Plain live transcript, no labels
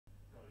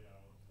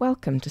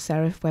Welcome to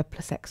Serif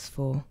WebPlus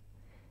X4.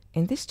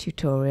 In this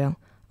tutorial,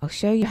 I'll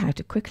show you how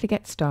to quickly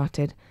get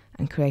started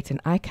and create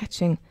an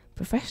eye-catching,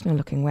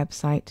 professional-looking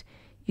website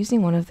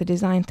using one of the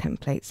design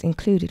templates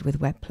included with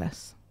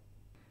WebPlus.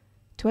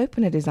 To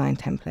open a design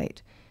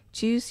template,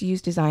 choose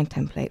Use Design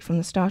Template from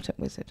the Startup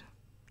Wizard.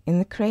 In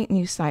the Create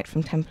New Site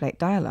from Template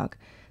dialog,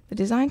 the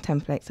design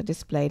templates are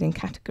displayed in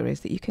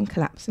categories that you can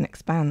collapse and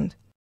expand.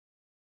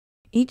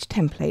 Each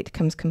template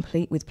comes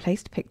complete with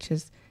placed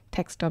pictures,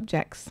 text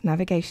objects,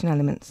 navigation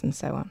elements, and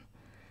so on,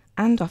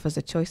 and offers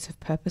a choice of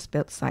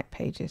purpose-built site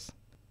pages.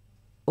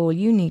 All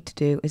you need to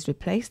do is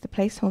replace the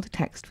placeholder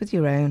text with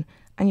your own,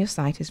 and your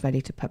site is ready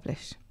to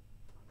publish.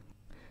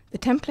 The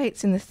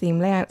templates in the Theme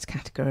Layouts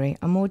category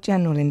are more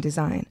general in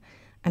design,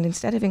 and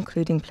instead of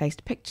including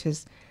placed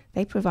pictures,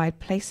 they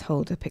provide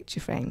placeholder picture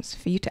frames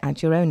for you to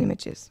add your own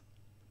images.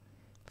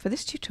 For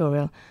this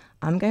tutorial,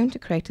 I'm going to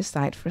create a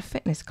site for a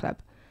fitness club,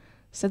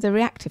 so the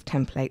reactive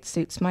template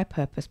suits my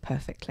purpose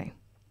perfectly.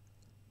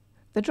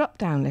 The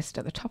drop-down list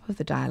at the top of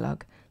the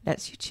dialog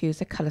lets you choose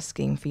a colour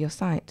scheme for your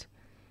site.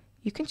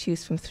 You can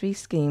choose from 3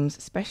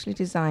 schemes specially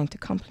designed to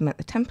complement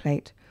the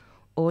template,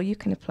 or you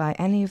can apply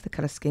any of the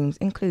colour schemes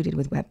included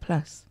with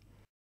WebPlus.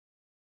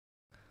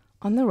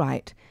 On the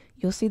right,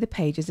 you'll see the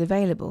pages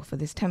available for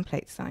this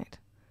template site.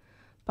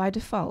 By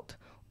default,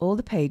 all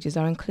the pages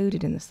are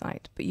included in the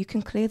site, but you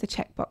can clear the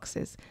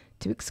checkboxes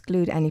to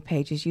exclude any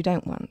pages you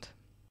don't want.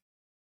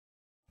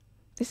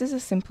 This is a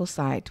simple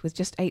site with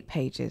just 8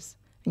 pages,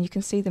 and you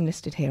can see them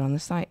listed here on the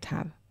Site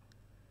tab.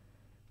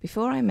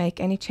 Before I make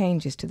any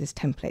changes to this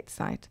template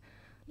site,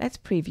 let's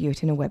preview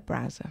it in a web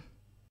browser.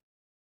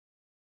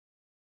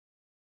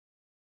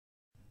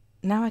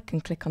 Now I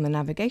can click on the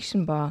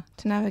navigation bar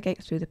to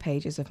navigate through the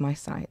pages of my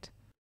site.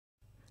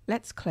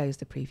 Let's close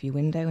the preview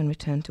window and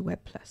return to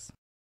WebPlus.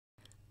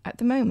 At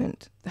the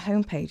moment, the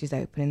home page is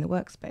open in the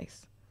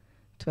workspace.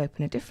 To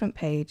open a different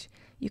page,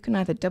 you can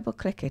either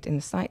double-click it in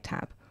the Site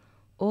tab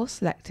or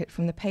select it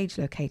from the page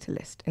locator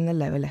list in the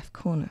lower left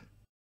corner.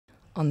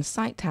 On the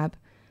Site tab,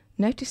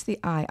 notice the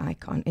eye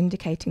icon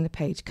indicating the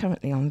page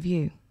currently on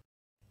view.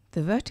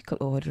 The vertical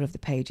order of the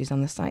pages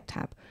on the Site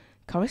tab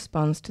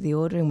corresponds to the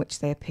order in which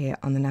they appear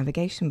on the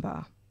navigation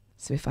bar.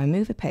 So if I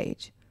move a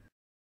page,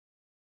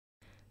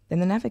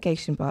 then the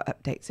navigation bar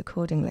updates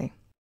accordingly.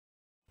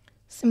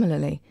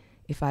 Similarly,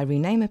 if I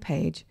rename a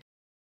page,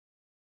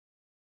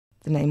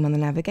 the name on the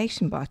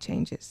navigation bar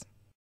changes.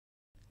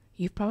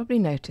 You've probably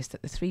noticed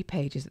that the 3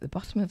 pages at the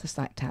bottom of the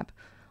Site tab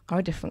are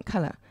a different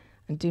colour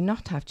and do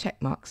not have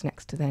check marks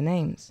next to their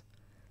names.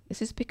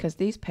 This is because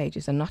these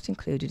pages are not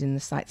included in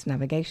the site's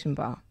navigation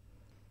bar.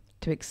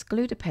 To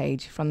exclude a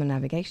page from the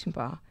navigation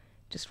bar,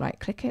 just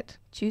right-click it,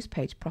 choose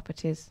Page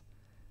Properties,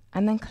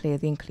 and then clear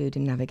the Include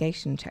in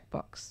Navigation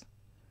checkbox.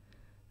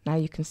 Now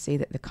you can see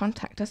that the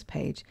Contact Us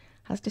page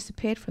has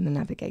disappeared from the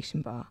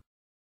navigation bar.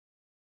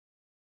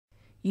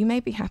 You may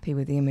be happy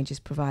with the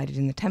images provided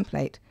in the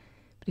template,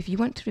 but if you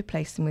want to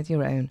replace them with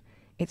your own,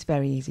 it's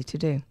very easy to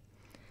do.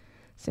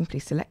 Simply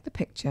select the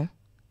picture,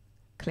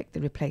 click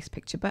the Replace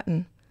Picture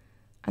button,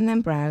 and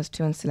then browse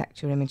to and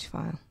select your image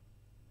file.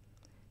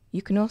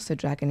 You can also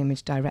drag an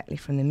image directly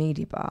from the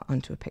media bar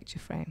onto a picture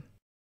frame.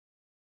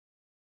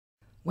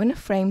 When a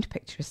framed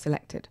picture is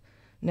selected,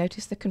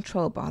 notice the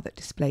control bar that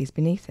displays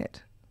beneath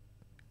it.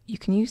 You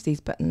can use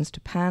these buttons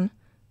to pan,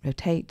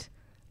 rotate,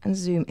 and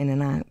zoom in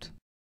and out.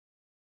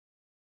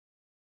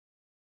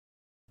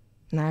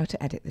 Now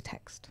to edit the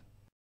text.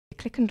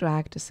 Click and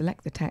drag to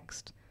select the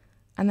text,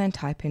 and then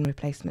type in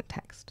replacement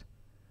text.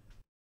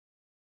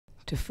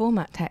 To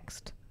format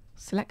text,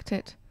 select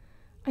it,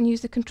 and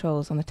use the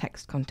controls on the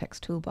Text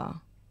Context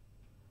toolbar.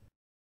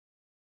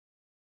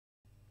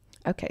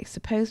 OK,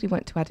 suppose we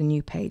want to add a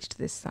new page to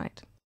this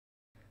site.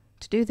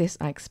 To do this,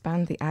 I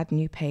expand the Add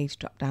New Page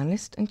drop-down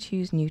list and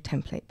choose New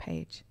Template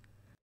Page.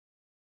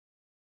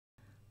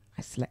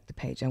 I select the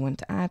page I want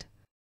to add.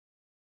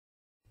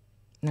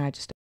 Now I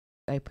just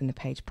open the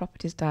Page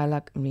Properties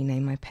dialog and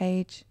rename my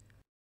page.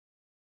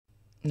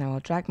 Now I'll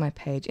drag my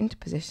page into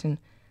position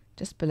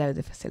just below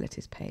the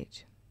Facilities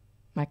page.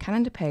 My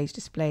calendar page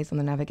displays on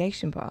the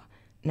navigation bar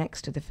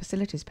next to the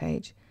Facilities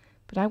page,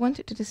 but I want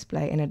it to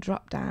display in a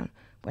drop-down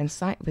when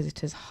site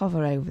visitors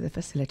hover over the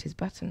Facilities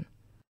button.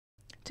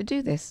 To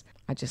do this,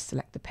 I just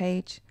select the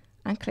page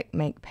and click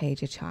Make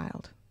Page a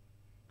Child.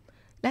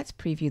 Let's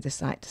preview the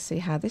site to see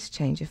how this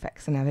change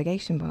affects the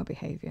navigation bar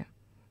behaviour.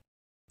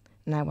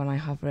 Now when I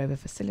hover over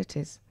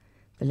Facilities,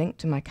 the link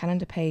to my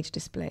calendar page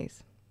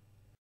displays.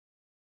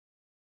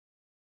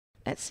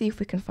 Let's see if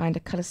we can find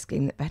a colour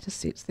scheme that better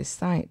suits this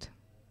site.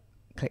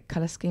 Click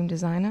Colour Scheme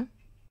Designer.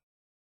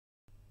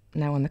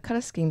 Now on the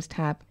Colour Schemes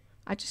tab,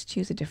 I just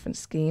choose a different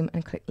scheme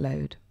and click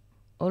Load.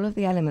 All of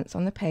the elements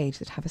on the page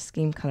that have a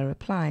scheme colour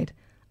applied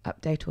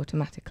update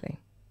automatically.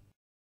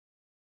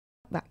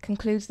 That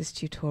concludes this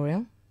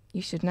tutorial.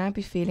 You should now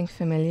be feeling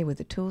familiar with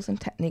the tools and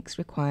techniques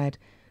required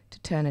to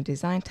turn a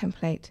design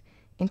template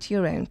into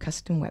your own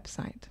custom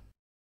website.